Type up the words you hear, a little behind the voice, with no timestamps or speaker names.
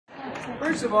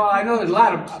First of all, I know there's a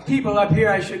lot of people up here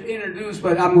I should introduce,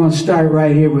 but I'm going to start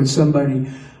right here with somebody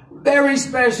very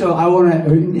special. I want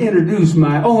to introduce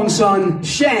my own son,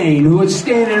 Shane, who is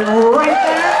standing right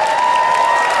there.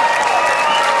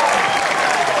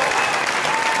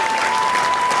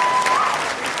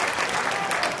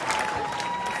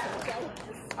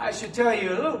 I should tell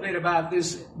you a little bit about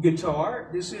this guitar.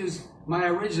 This is my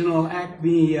original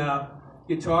Acme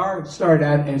guitar. It started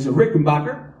out as a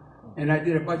Rickenbacker. And I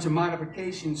did a bunch of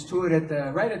modifications to it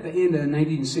right at the end of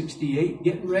 1968,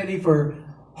 getting ready for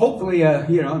hopefully a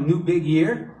new big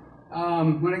year.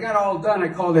 When I got all done, I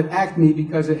called it Acme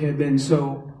because it had been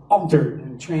so altered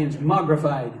and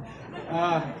transmogrified.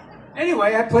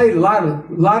 Anyway, I played a lot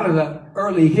of the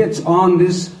early hits on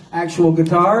this actual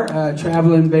guitar,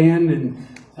 Traveling Band, and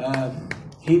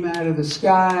Came Out of the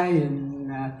Sky,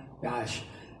 and gosh,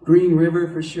 Green River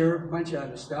for sure, a bunch of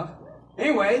other stuff.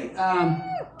 Anyway.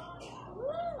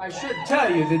 I should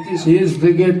tell you that this is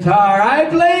the guitar I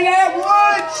played at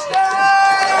Woodstock!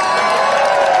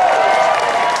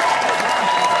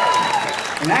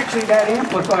 And actually that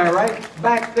amplifier right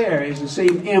back there is the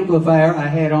same amplifier I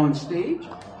had on stage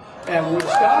at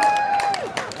Woodstock.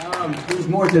 There's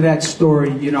more to that story,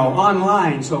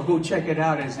 online, so go check it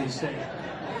out, as they say.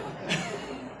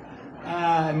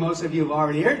 Most of you have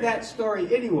already heard that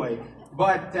story anyway.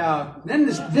 But then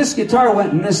this guitar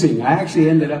went missing. I actually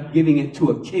ended up giving it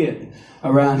to a kid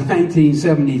around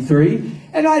 1973.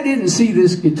 And I didn't see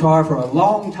this guitar for a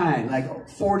long time, like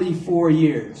 44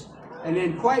 years. And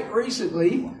then quite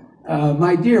recently,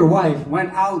 my dear wife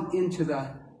went out into the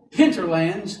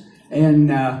hinterlands and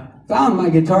found my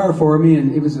guitar for me,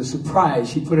 and it was a surprise.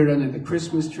 She put it under the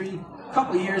Christmas tree a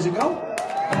couple of years ago.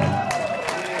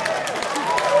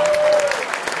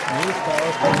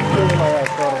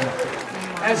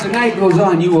 As the night goes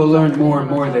on, you will learn more and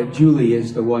more that Julie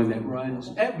is the one that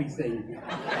runs everything.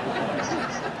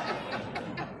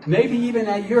 Maybe even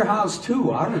at your house,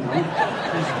 too. I don't know.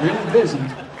 She's really busy.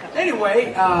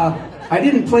 Anyway, I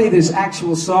didn't play this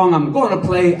actual song I'm going to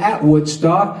play at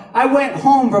Woodstock. I went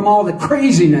home from all the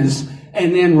craziness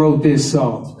and then wrote this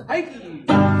song.